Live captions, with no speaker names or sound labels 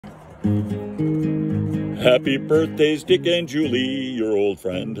Happy birthdays, Dick and Julie, your old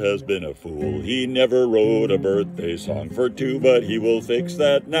friend has been a fool. He never wrote a birthday song for two, but he will fix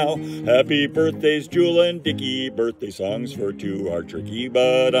that now. Happy birthdays, Jule and Dicky, birthday songs for two are tricky,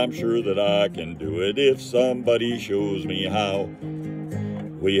 but I'm sure that I can do it if somebody shows me how.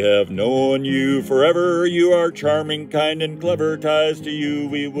 We have known you forever, you are charming, kind, and clever. Ties to you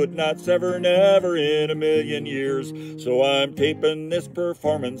we would not sever, never in a million years. So I'm taping this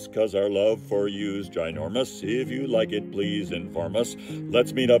performance, 'cause our love for you's ginormous. If you like it, please inform us.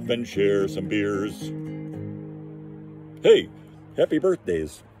 Let's meet up and share some beers. Hey, happy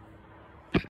birthdays.